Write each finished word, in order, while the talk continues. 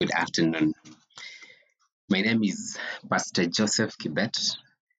Good afternoon. My name is Pastor Joseph Kibet,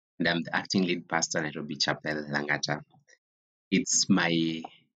 and I'm the acting lead pastor at Nairobi Chapel, Langata. It's my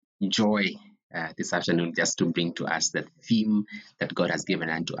joy this afternoon just to bring to us the theme that God has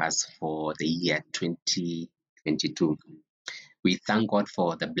given unto us for the year 2022. We thank God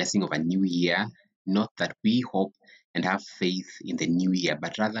for the blessing of a new year, not that we hope and have faith in the new year,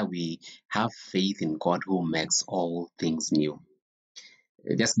 but rather we have faith in God who makes all things new.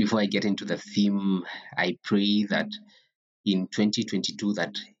 Just before I get into the theme, I pray that in 2022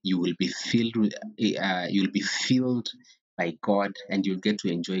 that you will be filled by God, and you'll get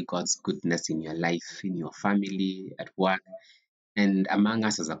to enjoy God's goodness in your life, in your family, at work, and among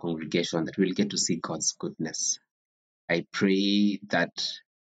us as a congregation, that we'll get to see God's goodness. I pray that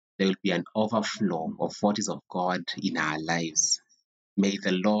there will be an overflow of what is of God in our lives. May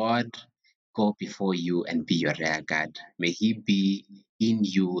the Lord go before you and be your rear guard. May He be in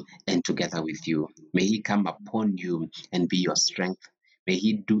you and together with you. May He come upon you and be your strength. May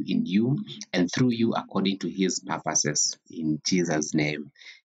He do in you and through you according to His purposes. In Jesus' name,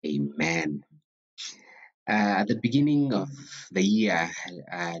 amen. At the beginning of the year,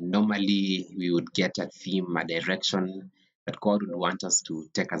 normally we would get a theme, a direction that God would want us to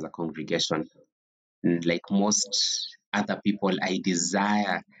take as a congregation. And like most other people, I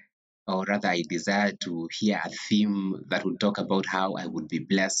desire to hear a theme that would talk about how I would be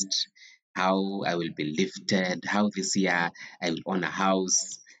blessed, how I will be lifted, how this year I will own a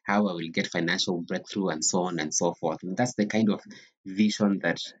house, how I will get financial breakthrough, and so on and so forth. And that's the kind of vision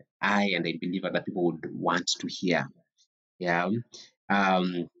that I believe other people would want to hear. Yeah.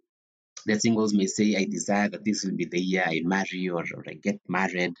 Um, the singles may say, I desire that this will be the year I marry or I get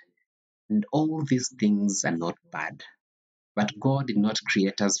married. And all these things are not bad. But God did not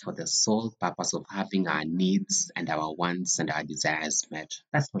create us for the sole purpose of having our needs and our wants and our desires met.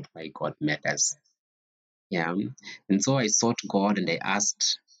 That's not why God made us. Yeah. And so I sought God and I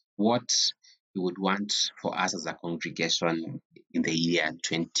asked what He would want for us as a congregation in the year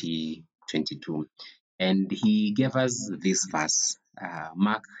 2022. And He gave us this verse,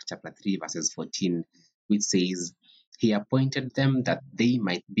 Mark chapter 3, verses 14, which says, He appointed them that they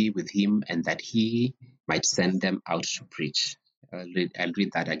might be with Him and that He might send them out to preach. I'll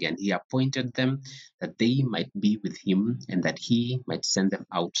read that again. He appointed them that they might be with Him and that He might send them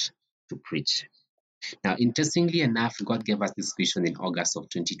out to preach. Now, interestingly enough, God gave us this vision in August of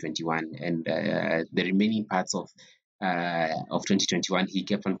 2021, and the remaining parts of 2021, He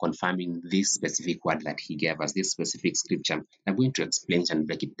kept on confirming this specific word that He gave us, this specific scripture. I'm going to explain and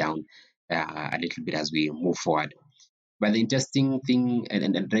break it down a little bit as we move forward. But the interesting thing,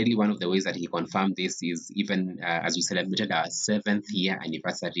 and really one of the ways that He confirmed this is even as we celebrated our 7th year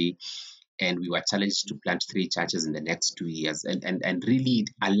anniversary, and we were challenged to plant 3 churches in the next 2 years. And really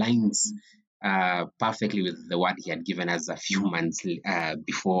it aligns perfectly with the word He had given us a few months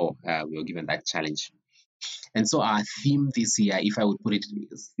before we were given that challenge. And so our theme this year, if I would put it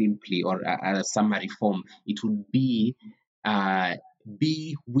simply or a summary form, it would be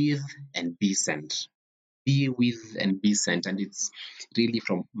with and be sent. Be with and be sent. And it's really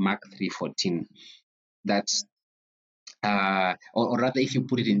from Mark 3:14 that or rather, if you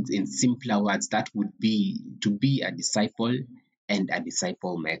put it in simpler words, that would be to be a disciple and a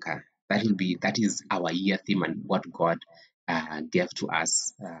disciple maker. That is our year theme and what God gave to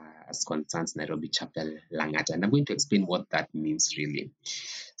us as concerns Nairobi Chapel Langata. And I'm going to explain what that means really.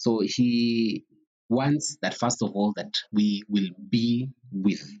 So He wants that first of all that we will be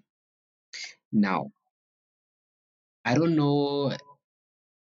with. Now, I don't know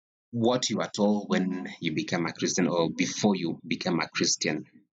what you are told when you become a Christian or before you become a Christian.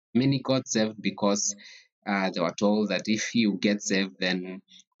 Many got saved because they were told that if you get saved, then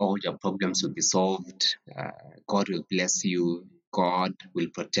all your problems will be solved. God will bless you. God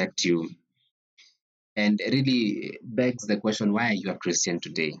will protect you. And it really begs the question, why are you a Christian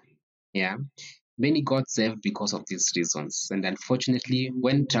today? Yeah. Many got saved because of these reasons. And unfortunately,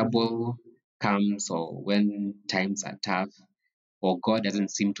 when trouble comes or when times are tough, or God doesn't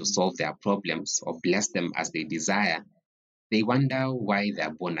seem to solve their problems or bless them as they desire, they wonder why they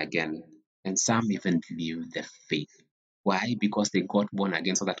are born again. And some even leave the faith. Why? Because they got born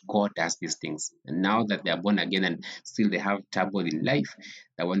again so that God does these things. And now that they are born again and still they have trouble in life,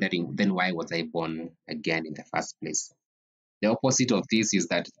 they're wondering, then why was I born again in the first place? The opposite of this is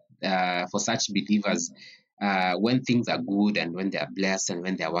that for such believers, when things are good and when they are blessed and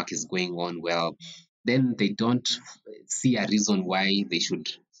when their work is going on well, then they don't see a reason why they should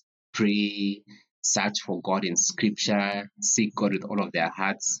pray, search for God in scripture, seek God with all of their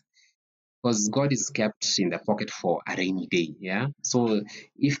hearts. because God is kept in the pocket for a rainy day. Yeah. So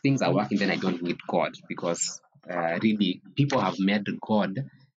if things are working, then I don't need God, because really people have made God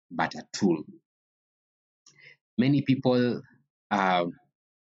but a tool. Many people, uh,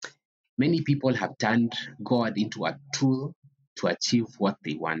 many people have turned God into a tool to achieve what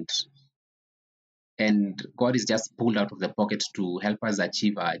they want, and God is just pulled out of the pocket to help us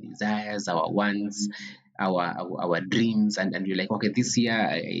achieve our desires, our wants, our dreams, and you're like, okay, this year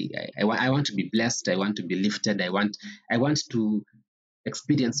I want to be blessed, I want to be lifted, I want to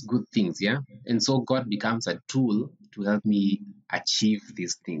experience good things, yeah. And so God becomes a tool to help me achieve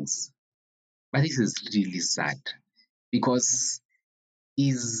these things. But this is really sad, because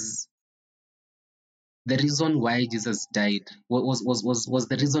is the reason why Jesus died was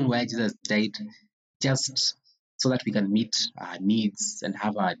the reason why Jesus died just so that we can meet our needs and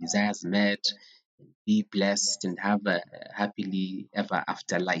have our desires met, be blessed, and have a happily ever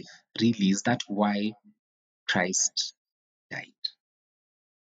after life. Really, is that why Christ died?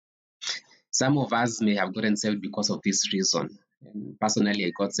 Some of us may have gotten saved because of this reason. And personally,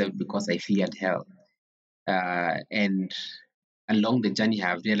 I got saved because I feared hell. And along the journey, I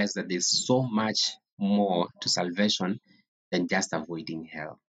have realized that there's so much more to salvation than just avoiding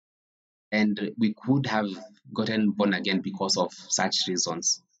hell. And we could have gotten born again because of such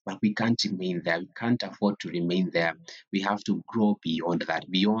reasons, but we can't remain there. We can't afford to remain there. We have to grow beyond that,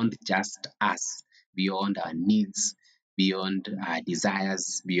 beyond just us, beyond our needs, beyond our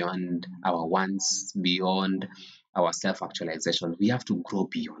desires, beyond our wants, beyond our self actualization. We have to grow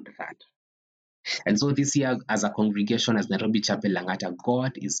beyond that. And so this year, as a congregation, as Nairobi Chapel Langata,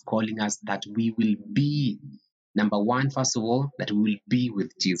 God is calling us that we will be, number one, first of all, that we will be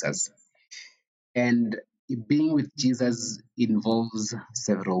with Jesus. And being with Jesus involves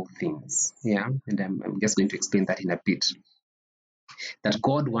several things. Yeah. And I'm just going to explain that in a bit. That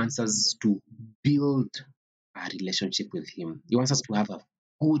God wants us to build a relationship with Him, He wants us to have a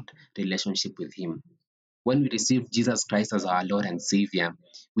good relationship with Him. When we received Jesus Christ as our Lord and Savior,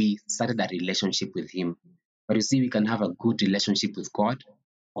 we started a relationship with Him. But you see, we can have a good relationship with God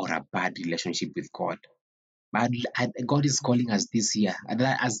or a bad relationship with God. But God is calling us this year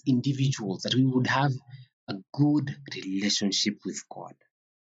that as individuals, that we would have a good relationship with God.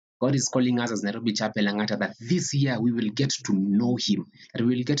 God is calling us as Nairobi Chapel Langata that this year we will get to know Him, that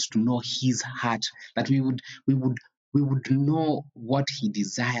we will get to know His heart, that we would know what He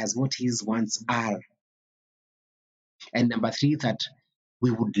desires, what His wants are. And number three, that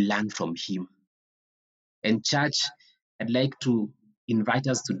we would learn from Him. And church, I'd like to invite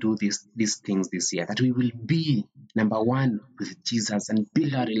us to do these things this year, that we will be number one with Jesus and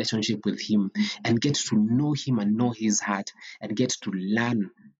build our relationship with Him and get to know Him and know His heart and get to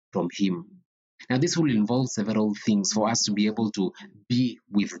learn from Him. Now, this will involve several things for us to be able to be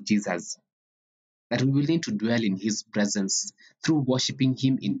with Jesus, that we will need to dwell in His presence through worshiping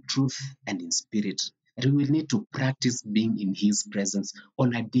Him in truth and in spirit. That we will need to practice being in His presence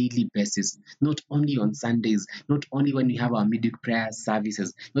on a daily basis, not only on Sundays, not only when we have our midweek prayer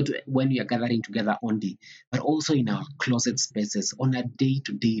services, not when we are gathering together only, but also in our closet spaces on a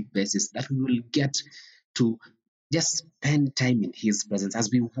day-to-day basis, that we will get to just spend time in His presence as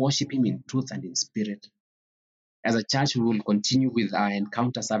we worship Him in truth and in spirit. As a church, we will continue with our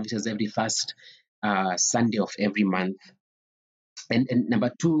encounter services every first Sunday of every month. And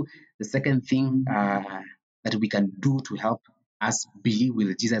number two, the second thing that we can do to help us be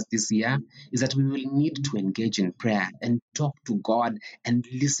with Jesus this year is that we will need to engage in prayer and talk to God and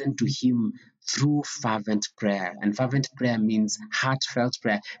listen to Him through fervent prayer. And fervent prayer means heartfelt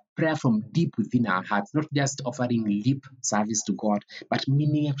prayer, prayer from deep within our hearts, not just offering lip service to God, but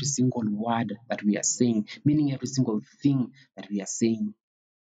meaning every single word that we are saying, meaning every single thing that we are saying.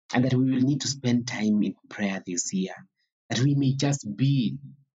 And that we will need to spend time in prayer this year, that we may just be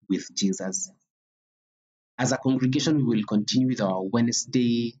with Jesus. As a congregation, we will continue with our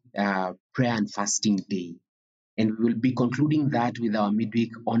Wednesday prayer and fasting day. And we will be concluding that with our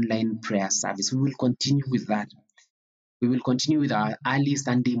midweek online prayer service. We will continue with that. We will continue with our early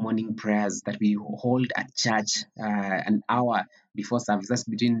Sunday morning prayers that we hold at church an hour before service. That's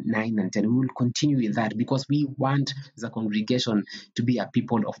between 9 and 10. We will continue with that because we want, as a congregation, to be a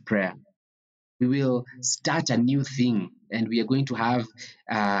people of prayer. We will start a new thing, and we are going to have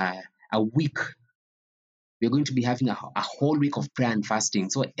a week. We're going to be having a whole week of prayer and fasting.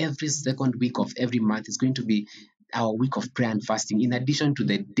 So every second week of every month is going to be our week of prayer and fasting. In addition to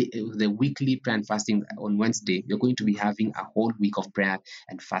the weekly prayer and fasting on Wednesday, we're going to be having a whole week of prayer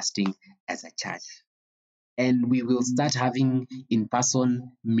and fasting as a church. And we will start having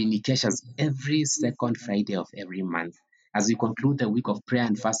in-person mini caches every second Friday of every month. As we conclude the week of prayer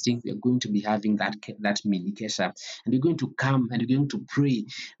and fasting, we're going to be having that mini kesha, and we're going to come and we're going to pray.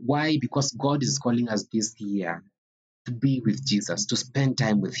 Why? Because God is calling us this year to be with Jesus, to spend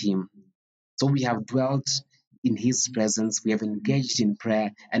time with Him. So we have dwelt in His presence, we have engaged in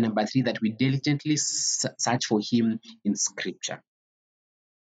prayer, and number three, that we diligently search for Him in Scripture.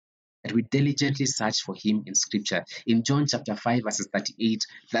 That we diligently search for Him in Scripture. In John chapter 5, verses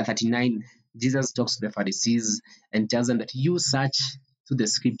 39, Jesus talks to the Pharisees and tells them that you search through the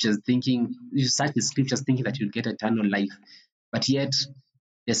Scriptures, you search the Scriptures thinking that you'll get eternal life, but yet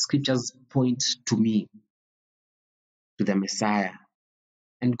the Scriptures point to me, to the Messiah.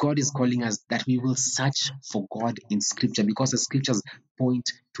 And God is calling us that we will search for God in Scripture because the Scriptures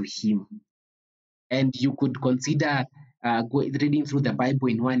point to Him. And you could consider reading through the Bible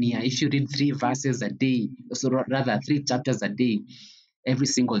in 1 year. If you read 3 verses a day, so rather 3 chapters a day, every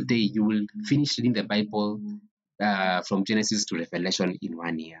single day, you will finish reading the Bible from Genesis to Revelation in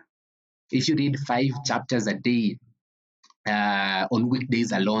 1 year. If you read 5 chapters a day on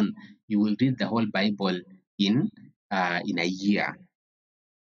weekdays alone, you will read the whole Bible in a year.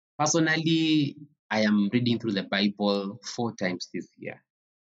 Personally, I am reading through the Bible 4 times this year.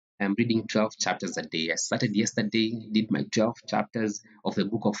 I'm reading 12 chapters a day. I started yesterday, did my 12 chapters of the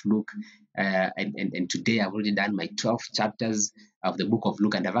book of Luke, and today I've already done my 12 chapters of the book of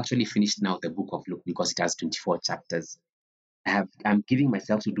Luke, and I've actually finished now the book of Luke because it has 24 chapters. I'm giving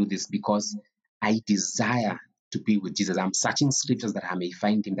myself to do this because I desire to be with Jesus. I'm searching scriptures that I may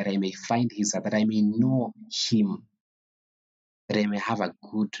find Him, that I may find His, that I may know Him, that I may have a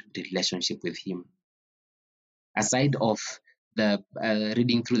good relationship with Him. Aside of the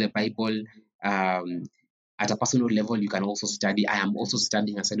reading through the Bible, at a personal level, you can also study. I am also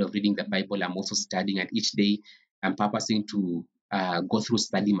studying aside of reading the Bible. I'm also studying, and each day I'm purposing to go through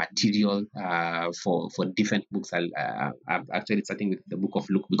study material for different books. I'm actually starting with the book of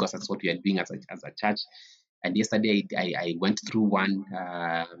Luke because that's what we are doing as a church. And yesterday I went through one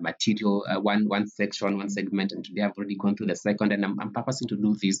material, one section, one segment, and today I've already gone through the second. And I'm purposing to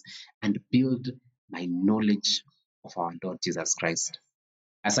do this and build my knowledge of our Lord Jesus Christ.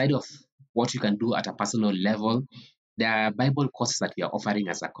 Aside of what you can do at a personal level, there are Bible courses that we are offering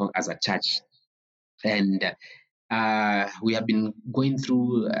as a church. And we have been going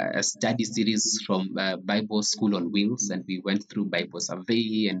through a study series from Bible School on Wheels, and we went through Bible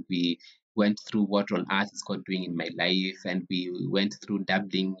Survey, and we went through what on earth is God doing in my life, and we went through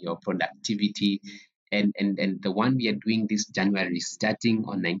doubling your productivity. And the one we are doing this January, starting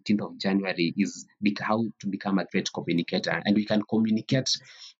on 19th of January, is how to become a great communicator. And we can communicate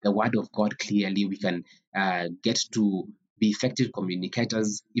the word of God clearly. We can get to be effective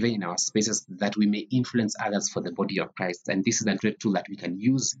communicators, even in our spaces, that we may influence others for the body of Christ. And this is a great tool that we can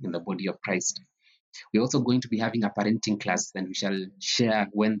use in the body of Christ. We're also going to be having a parenting class, and we shall share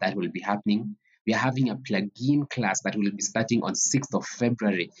when that will be happening. We are having a plug-in class that will be starting on 6th of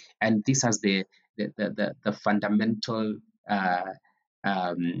February, and this has the fundamental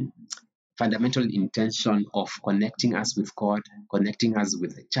fundamental intention of connecting us with God, connecting us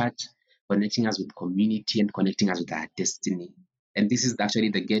with the church, connecting us with community, and connecting us with our destiny. And this is actually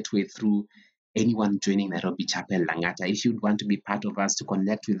the gateway through anyone joining Nairobi Chapel Langata. If you'd want to be part of us, to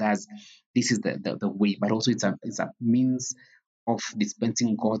connect with us, this is the way. But also it's a means of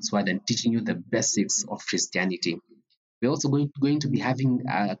dispensing God's word and teaching you the basics of Christianity. We're also going to be having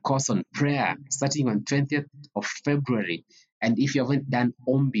a course on prayer starting on 20th of February. And if you haven't done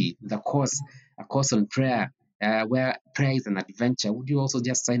OMBI, a course on prayer, where prayer is an adventure, would you also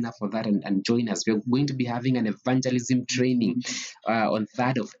just sign up for that and join us? We're going to be having an evangelism training on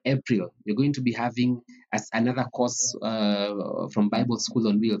 3rd of April. We're going to be having another course from Bible School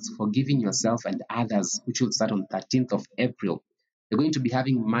on Wheels, Forgiving Yourself and Others, which will start on 13th of April. We're going to be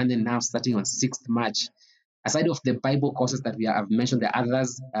having Monday Now starting on 6th March. Aside of the Bible courses that we have mentioned, the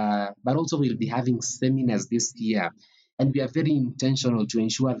others, but also we'll be having seminars this year. And we are very intentional to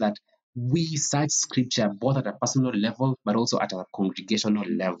ensure that we search scripture both at a personal level, but also at a congregational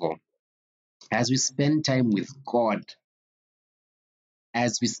level. As we spend time with God,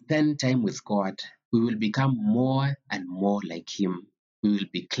 we will become more and more like Him. We will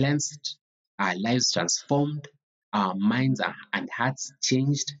be cleansed, our lives transformed, our minds and hearts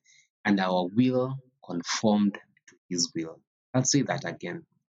changed, and our will conformed to His will. I'll say that again.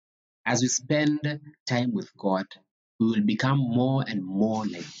 As we spend time with God, we will become more and more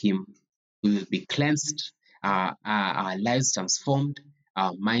like Him. We will be cleansed, our lives transformed,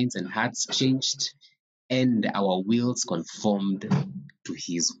 our minds and hearts changed, and our wills conformed to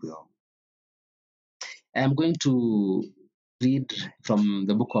His will. I'm going to read from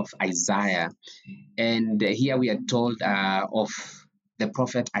the book of Isaiah. And here we are told of the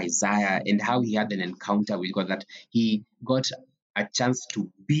prophet Isaiah and how he had an encounter with God, that he got a chance to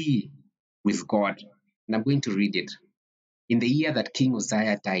be with God. And I'm going to read it. In the year that King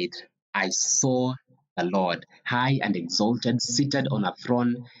Uzziah died, I saw the Lord high and exalted, seated on a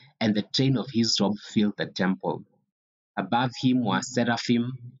throne, and the train of his robe filled the temple. Above him were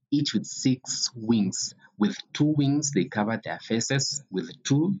seraphim, each with 6 wings. With 2 wings they covered their faces, with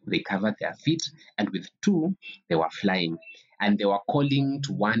 2 they covered their feet, and with 2 they were flying. And they were calling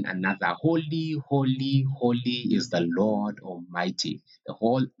to one another, Holy, holy, holy is the Lord Almighty. The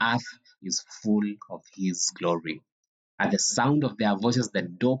whole earth is full of his glory. At the sound of their voices, the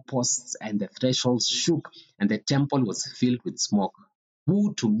doorposts and the thresholds shook, and the temple was filled with smoke.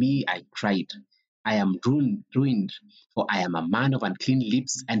 Woe to me, I cried. I am ruined, for I am a man of unclean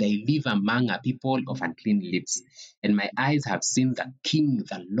lips, and I live among a people of unclean lips. And my eyes have seen the King,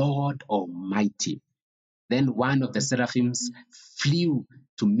 the Lord Almighty. Then one of the seraphims flew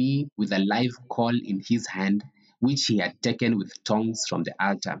to me with a live coal in his hand, which he had taken with tongs from the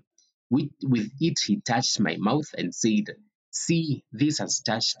altar. With it he touched my mouth and said, See, this has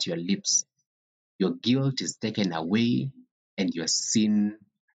touched your lips. Your guilt is taken away and your sin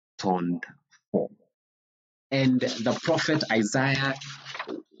atoned for. And the prophet Isaiah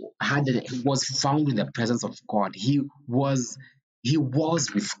was found in the presence of God. He was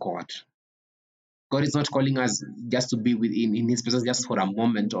with God. God is not calling us just to be in His presence just for a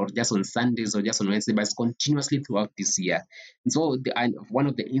moment or just on Sundays or just on Wednesday, but it's continuously throughout this year. And so, one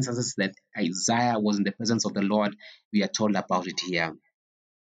of the instances that Isaiah was in the presence of the Lord, we are told about it here.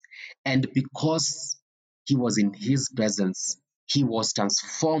 And because he was in His presence, he was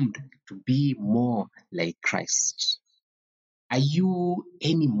transformed to be more like Christ. Are you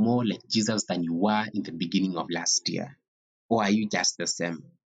any more like Jesus than you were in the beginning of last year? Or are you just the same?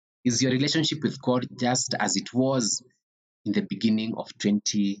 Is your relationship with God just as it was in the beginning of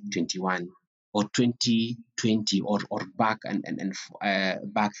 2021 or 2020 or back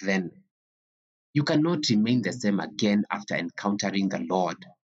then? You cannot remain the same again after encountering the Lord.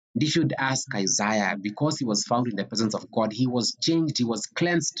 You should ask Isaiah, because he was found in the presence of God, he was changed, he was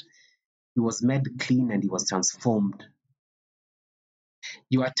cleansed, he was made clean, and he was transformed.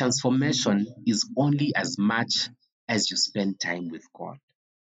 Your transformation is only as much as you spend time with God.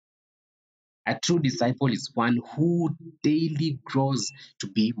 A true disciple is one who daily grows to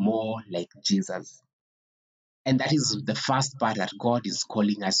be more like Jesus. And that is the first part that God is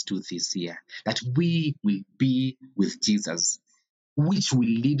calling us to this year, that we will be with Jesus, which will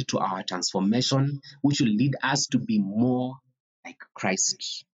lead to our transformation, which will lead us to be more like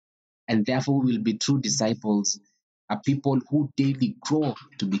Christ. And therefore, we will be true disciples, a people who daily grow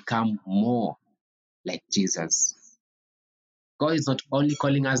to become more like Jesus. God is not only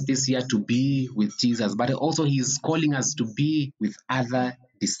calling us this year to be with Jesus, but also He is calling us to be with other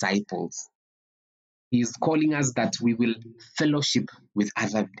disciples. He is calling us that we will fellowship with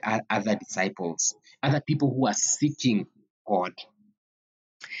other disciples, other people who are seeking God.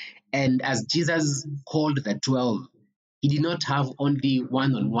 And as Jesus called the 12, He did not have only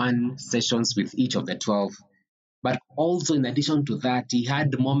one-on-one sessions with each of the 12, but also in addition to that, He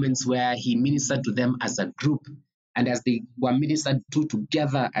had moments where He ministered to them as a group. And as they were ministered to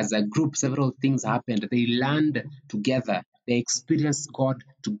together as a group, several things happened. They learned together. They experienced God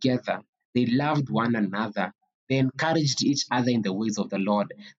together. They loved one another. They encouraged each other in the ways of the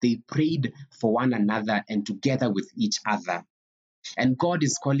Lord. They prayed for one another and together with each other. And God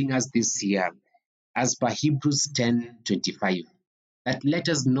is calling us this year, as per Hebrews 10:25, that let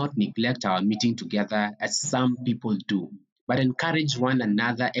us not neglect our meeting together as some people do, but encourage one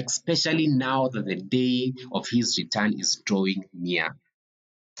another, especially now that the day of His return is drawing near.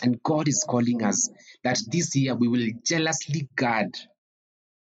 And God is calling us that this year we will jealously guard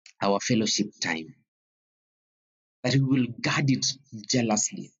our fellowship time, that we will guard it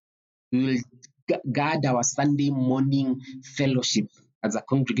jealously. We will guard our Sunday morning fellowship as a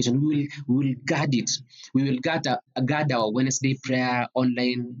congregation. We will guard it. We will guard our Wednesday prayer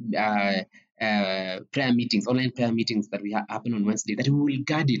online prayer meetings, online prayer meetings that we happen on Wednesday. That we will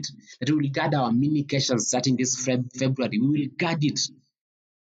guard it. That we will guard our communications starting this February. We will guard it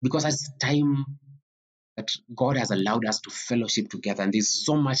because it's time that God has allowed us to fellowship together, and there's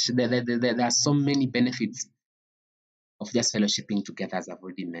so much. There are so many benefits of just fellowshipping together, as I've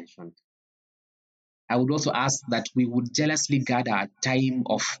already mentioned. I would also ask that we would jealously guard our time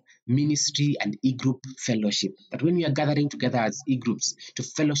of ministry and e-group fellowship. That when we are gathering together as e-groups to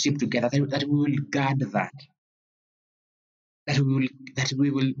fellowship together, that we will guard that. That we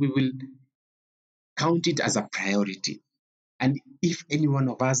will count it as a priority. And if any one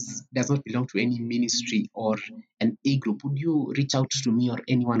of us does not belong to any ministry or an A group, would you reach out to me or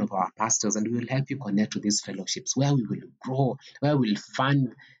any one of our pastors, and we will help you connect to these fellowships where we will grow, where we will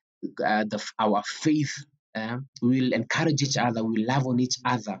fund our faith. We will encourage each other, we will love on each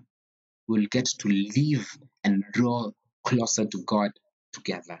other, we will get to live and draw closer to God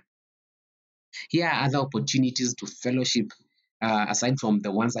together. Here are other opportunities to fellowship aside from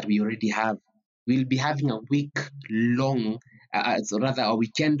the ones that we already have. We'll be having a week long, so rather a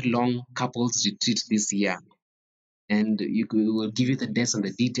weekend long couples retreat this year. And we will give you the dates and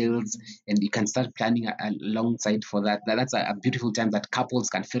the details, and you can start planning alongside for that. That's a beautiful time that couples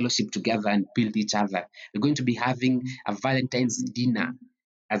can fellowship together and build each other. We're going to be having a Valentine's dinner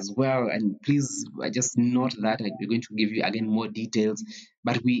as well. And please just note that we're going to give you again more details.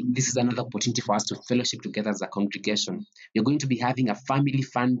 But this is another opportunity for us to fellowship together as a congregation. We're going to be having a family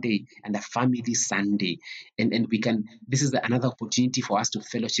fun day and a family Sunday. And we can this is another opportunity for us to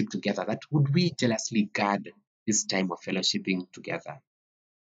fellowship together. That would we jealously guard this time of fellowshipping together.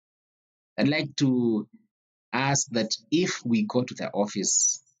 I'd like to ask that if we go to the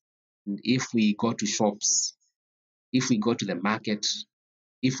office, and if we go to shops, if we go to the market,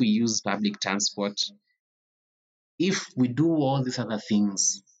 if we use public transport, if we do all these other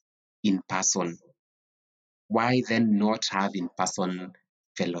things in person, why then not have in person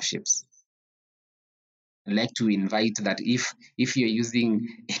fellowships? I'd like to invite that if you're using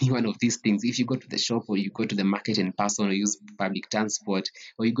any one of these things, if you go to the shop or you go to the market in person or use public transport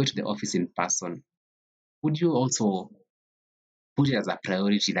or you go to the office in person, would you also put it as a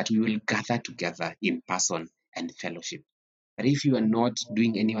priority that we will gather together in person and fellowship? But if you are not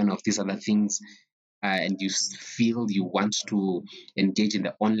doing any one of these other things, and you feel you want to engage in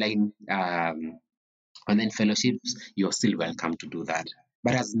the online fellowships, you're still welcome to do that.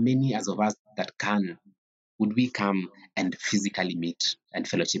 But as many as of us that can, would we come and physically meet and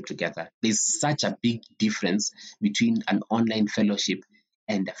fellowship together? There's such a big difference between an online fellowship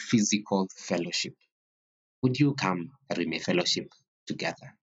and a physical fellowship. Would you come that we may fellowship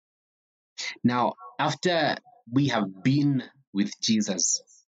together? Now, after we have been with Jesus,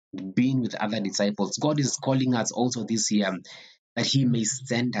 been with other disciples, God is calling us also this year that He may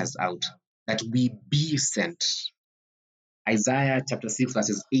send us out, that we be sent. Isaiah chapter 6,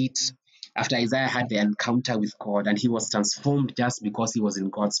 verses 8. After Isaiah had the encounter with God and he was transformed just because he was in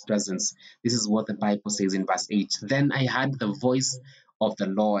God's presence, this is what the Bible says in verse 8. Then I heard the voice of the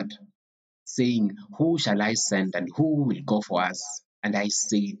Lord saying, who shall I send and who will go for us? And I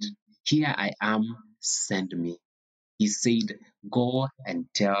said, here I am, send me. He said, go and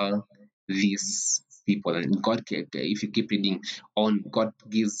tell these people. And God, if you keep reading on, God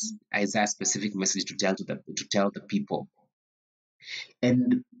gives Isaiah a specific message to tell the people.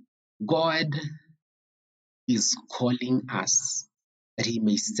 And God is calling us that He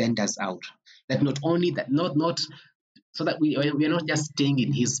may send us out. That not only that, not so that we are not just staying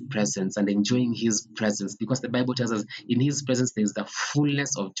in His presence and enjoying His presence, because the Bible tells us in His presence there is the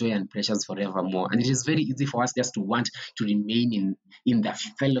fullness of joy and pleasures forevermore. And it is very easy for us just to want to remain in the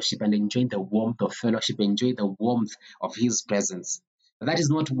fellowship and enjoy the warmth of fellowship, enjoy the warmth of His presence. But that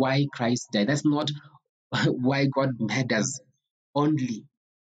is not why Christ died. That's not why God made us. Only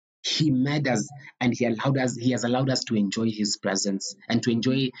He made us, and He has allowed us to enjoy His presence and to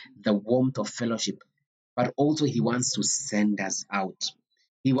enjoy the warmth of fellowship. But also He wants to send us out.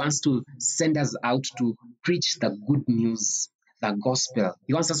 He wants to send us out to preach the good news, the gospel.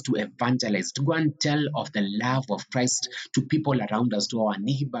 He wants us to evangelize, to go and tell of the love of Christ to people around us, to our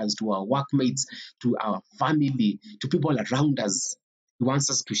neighbors, to our workmates, to our family, to people around us. He wants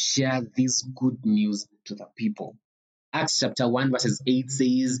us to share this good news to the people. Acts chapter 1 verses 8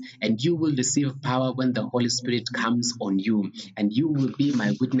 says, and you will receive power when the Holy Spirit comes on you, and you will be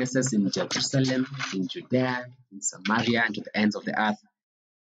my witnesses in Jerusalem, in Judea, in Samaria, and to the ends of the earth.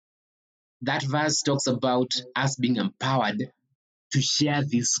 That verse talks about us being empowered to share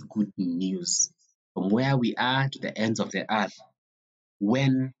this good news from where we are to the ends of the earth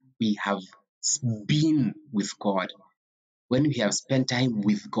when we have been with God, when we have spent time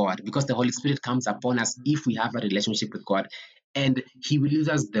with God, because the Holy Spirit comes upon us if we have a relationship with God, and He will use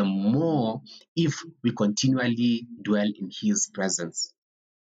us the more if we continually dwell in His presence.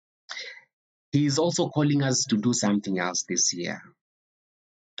 He is also calling us to do something else this year.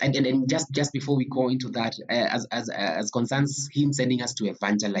 And just before we go into that, as concerns Him sending us to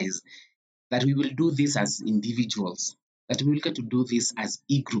evangelize, that we will do this as individuals, that we will get to do this as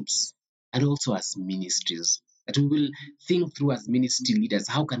e-groups and also as ministries, that we will think through as ministry leaders,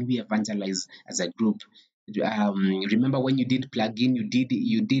 how can we evangelize as a group? Remember when you did plug in, you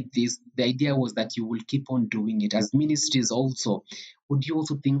did this. The idea was that you will keep on doing it as ministries. Also, would you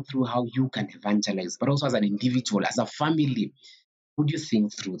also think through how you can evangelize, but also as an individual, as a family? Would you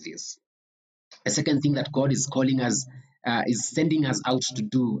think through this? The second thing that God is calling us, is sending us out to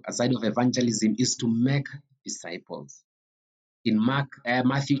do aside of evangelism, is to make disciples. In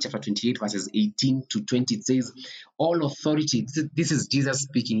Matthew chapter 28, verses 18 to 20, it says, all authority, this is Jesus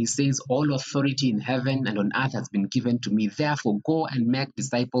speaking. He says, all authority in heaven and on earth has been given to me. Therefore, go and make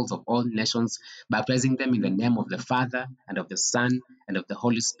disciples of all nations, baptizing them in the name of the Father and of the Son and of the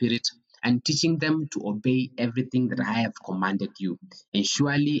Holy Spirit, and teaching them to obey everything that I have commanded you. And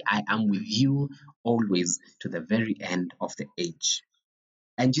surely I am with you always to the very end of the age.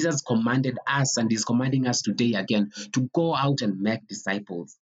 And Jesus commanded us and is commanding us today again to go out and make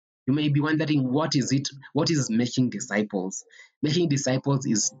disciples. You may be wondering, what is it? What is making disciples? Making disciples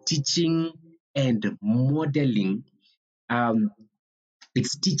is teaching and modeling. Um,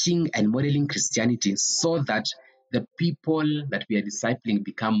 it's teaching and modeling Christianity so that the people that we are discipling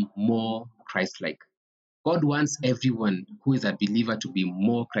become more Christ-like. God wants everyone who is a believer to be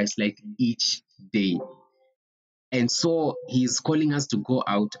more Christ-like each day. And so he is calling us to go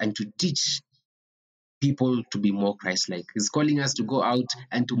out and to teach people to be more Christ-like. He's calling us to go out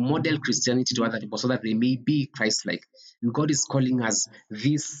and to model Christianity to other people so that they may be Christ-like. And God is calling us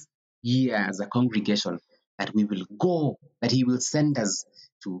this year as a congregation that we will go, that He will send us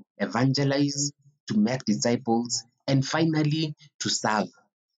to evangelize, to make disciples, and finally to serve.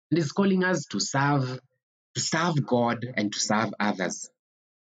 And He's calling us to serve God and to serve others.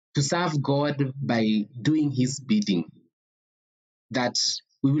 To serve God by doing His bidding, that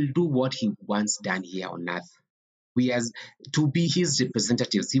we will do what He wants done here on earth. We as to be his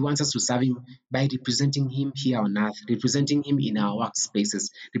representatives. He wants us to serve him by representing him here on earth, representing him in our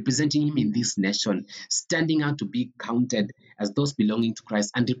workspaces, representing him in this nation, standing out to be counted as those belonging to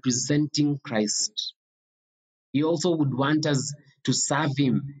Christ and representing Christ. He also would want us to serve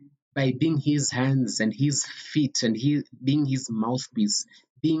him by being his hands and his feet and being his mouthpiece,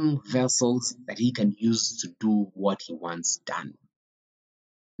 being vessels that he can use to do what he wants done.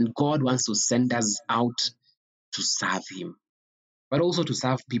 And God wants to send us out to serve him, but also to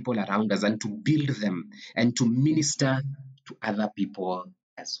serve people around us and to build them and to minister to other people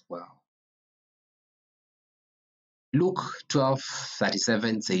as well. Luke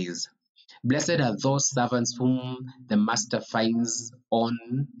 12:37 says, blessed are those servants whom the master finds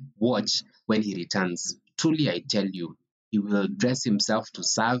on watch when he returns. Truly I tell you, he will dress himself to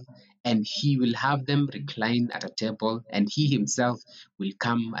serve, and he will have them recline at a table, and he himself will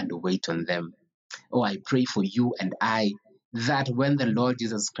come and wait on them. Oh, I pray for you and I that when the Lord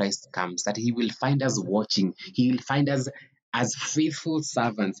Jesus Christ comes, that he will find us watching. He will find us as faithful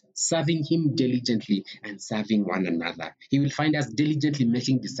servants, serving him diligently and serving one another. He will find us diligently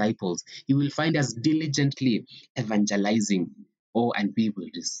making disciples. He will find us diligently evangelizing. Oh, and we will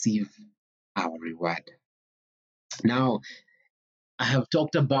receive our reward. Now, I have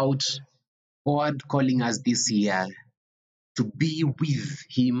talked about God calling us this year to be with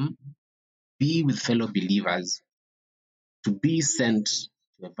him, be with fellow believers, to be sent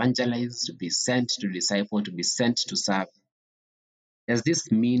to evangelize, to be sent to disciple, to be sent to serve. Does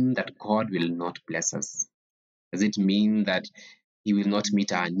this mean that God will not bless us? Does it mean that He will not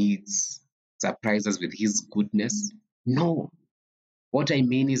meet our needs, surprise us with His goodness? No. What I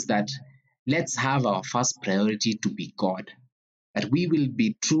mean is that let's have our first priority to be God, that we will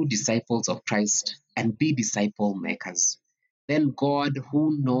be true disciples of Christ and be disciple makers. Then God,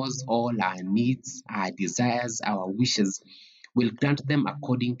 who knows all our needs, our desires, our wishes, will grant them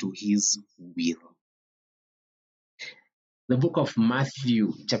according to his will. The book of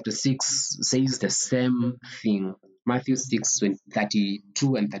Matthew, chapter 6, says the same thing. Matthew 6,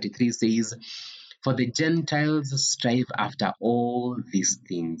 32 and 33 says, for the Gentiles strive after all these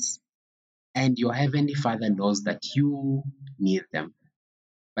things, and your heavenly Father knows that you need them.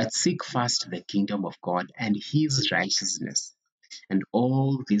 But seek first the kingdom of God and his righteousness, and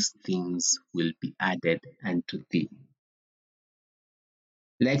all these things will be added unto thee.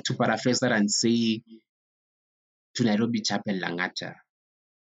 I like to paraphrase that and say to Nairobi Chapel Langata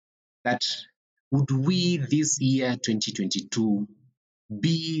that would we this year 2022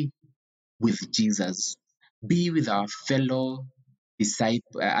 be with Jesus, be with our fellow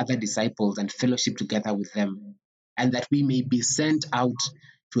other disciples and fellowship together with them, and that we may be sent out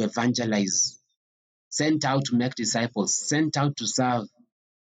to evangelize, sent out to make disciples, sent out to serve,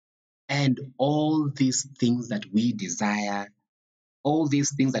 and all these things that we desire, all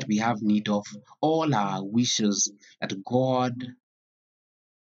these things that we have need of, all our wishes, that God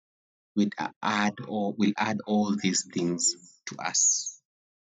will add all these things to us.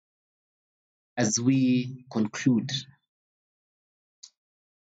 As we conclude,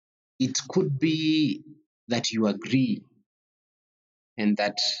 it could be that you agree and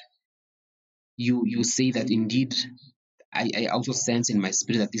that you say that indeed I also sense in my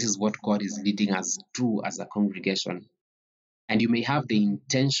spirit that this is what God is leading us to as a congregation. And you may have the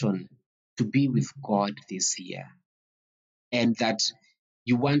intention to be with God this year, and that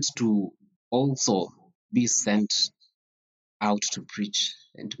you want to also be sent out to preach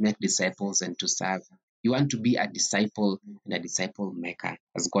and to make disciples and to serve. You want to be a disciple and a disciple maker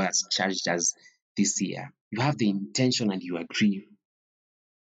as God has charged us this year. You have the intention and you agree,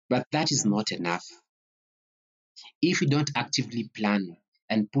 but that is not enough. If you don't actively plan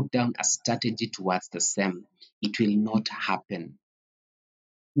and put down a strategy towards the same, it will not happen.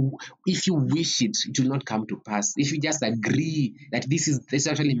 If you wish it, it will not come to pass. If you just agree that this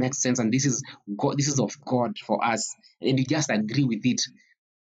actually makes sense and this is God, this is of God for us, and you just agree with it,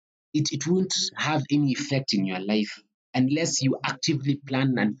 it won't have any effect in your life unless you actively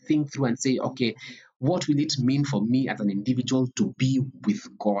plan and think through and say, okay, what will it mean for me as an individual to be with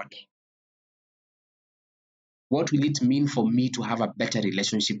God? What will it mean for me to have a better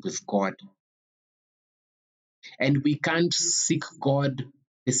relationship with God? And we can't seek God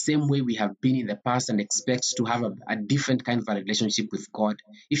the same way we have been in the past and expect to have a different kind of a relationship with God.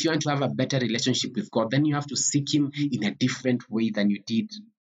 If you want to have a better relationship with God, then you have to seek Him in a different way than you did.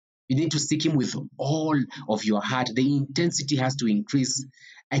 You need to seek Him with all of your heart. The intensity has to increase.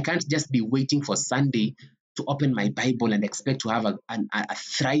 I can't just be waiting for Sunday to open my Bible and expect to have a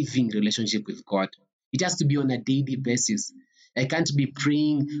thriving relationship with God. It has to be on a daily basis. I can't be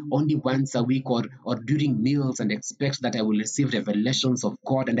praying only once a week or during meals and expect that I will receive revelations of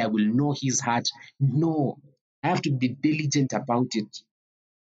God and I will know His heart. No, I have to be diligent about it.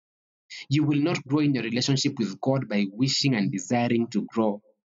 You will not grow in your relationship with God by wishing and desiring to grow.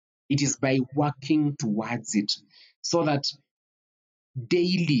 It is by working towards it so that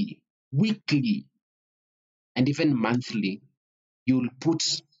daily, weekly, and even monthly, you'll put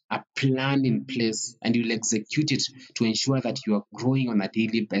a plan in place and you'll execute it to ensure that you are growing on a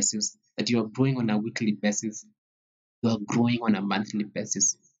daily basis, that you are growing on a weekly basis, you are growing on a monthly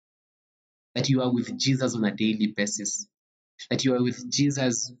basis, that you are with Jesus on a daily basis, that you are with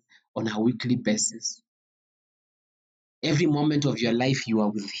Jesus on a weekly basis. Every moment of your life, you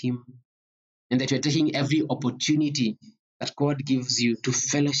are with Him, and that you're taking every opportunity that God gives you to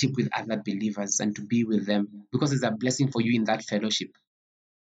fellowship with other believers and to be with them because there's a blessing for you in that fellowship.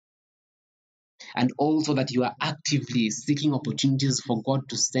 And also that you are actively seeking opportunities for God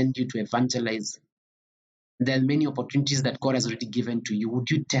to send you to evangelize. There are many opportunities that God has already given to you. Would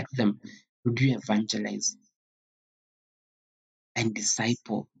you take them? Would you evangelize and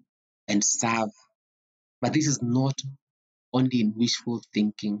disciple and serve? But this is not only in wishful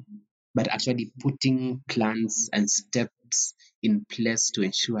thinking, but actually putting plans and steps in place to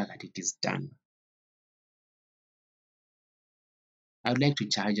ensure that it is done. I would like to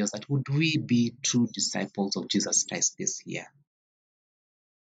charge us that would we be true disciples of Jesus Christ this year?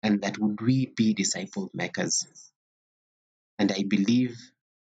 And that would we be disciple makers? And I believe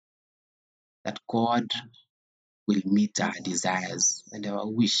that God will meet our desires and our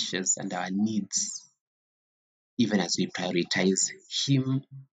wishes and our needs, even as we prioritize Him,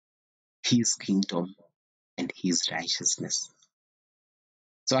 His kingdom, and His righteousness.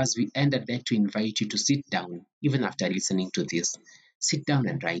 So, as we end, I'd like to invite you to sit down, even after listening to this, sit down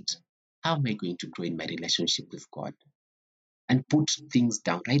and write, how am I going to grow in my relationship with God? And put things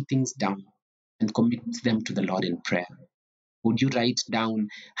down, write things down, and commit them to the Lord in prayer. Would you write down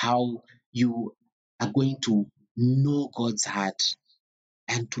how you are going to know God's heart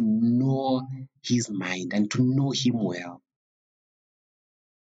and to know His mind and to know Him well?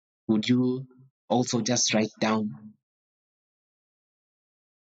 Would you also just write down?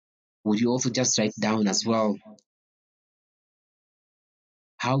 Would you also just write down as well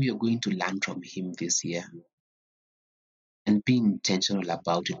how you're going to learn from Him this year? And be intentional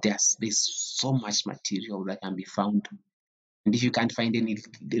about it. There's so much material that can be found. And if you can't find any,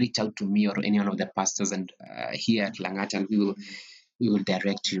 reach out to me or any one of the pastors and here at Langata, and we will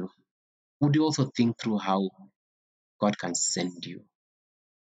direct you. Would you also think through how God can send you?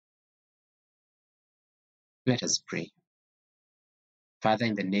 Let us pray. Father,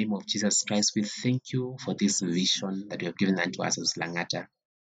 in the name of Jesus Christ, we thank you for this vision that you have given unto us as Langata.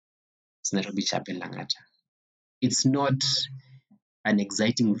 It's Nairobi Chapel Langata. It's not an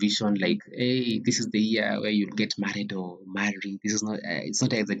exciting vision like, hey, this is the year where you'll get married or marry. This is not. It's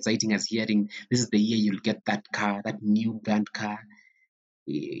not as exciting as hearing this is the year you'll get that car, that new brand car.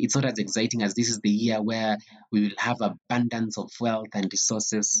 it's not as exciting as this is the year where we will have abundance of wealth and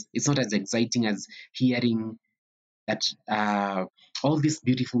resources. It's not as exciting as hearing that all these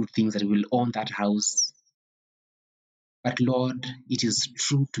beautiful things that we will own that house. But Lord, it is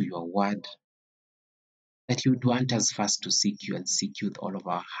true to your word that you'd want us first to seek you and seek you with all of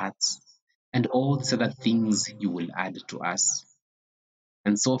our hearts. And all these other things you will add to us.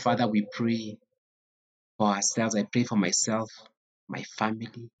 And so, Father, we pray for ourselves. I pray for myself, my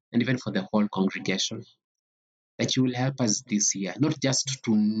family, and even for the whole congregation, that you will help us this year, not just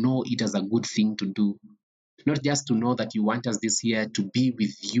to know it as a good thing to do, not just to know that you want us this year to be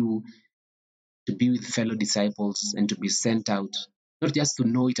with you, to be with fellow disciples, and to be sent out, not just to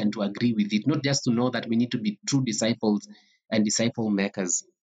know it and to agree with it, not just to know that we need to be true disciples and disciple makers,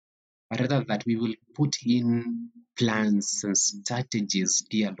 but rather that we will put in plans and strategies,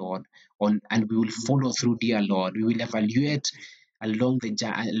 dear Lord, and we will follow through, dear Lord. We will evaluate along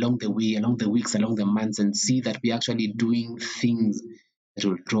the way, along the weeks, along the months, and see that we're actually doing things that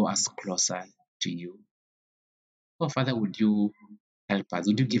will draw us closer to you. Oh, Father, would you help us?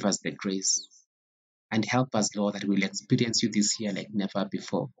 Would you give us the grace and help us, Lord, that we'll experience you this year like never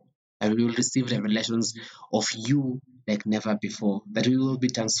before? That we will receive revelations of you like never before, that we will be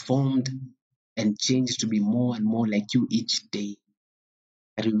transformed and changed to be more and more like you each day,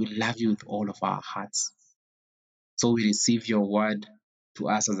 that we will love you with all of our hearts. So we receive your word to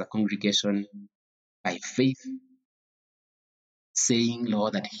us as a congregation by faith, saying,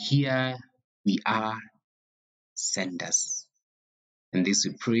 Lord, that here we are, send us. And this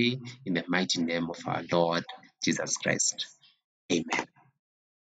we pray in the mighty name of our Lord Jesus Christ. Amen.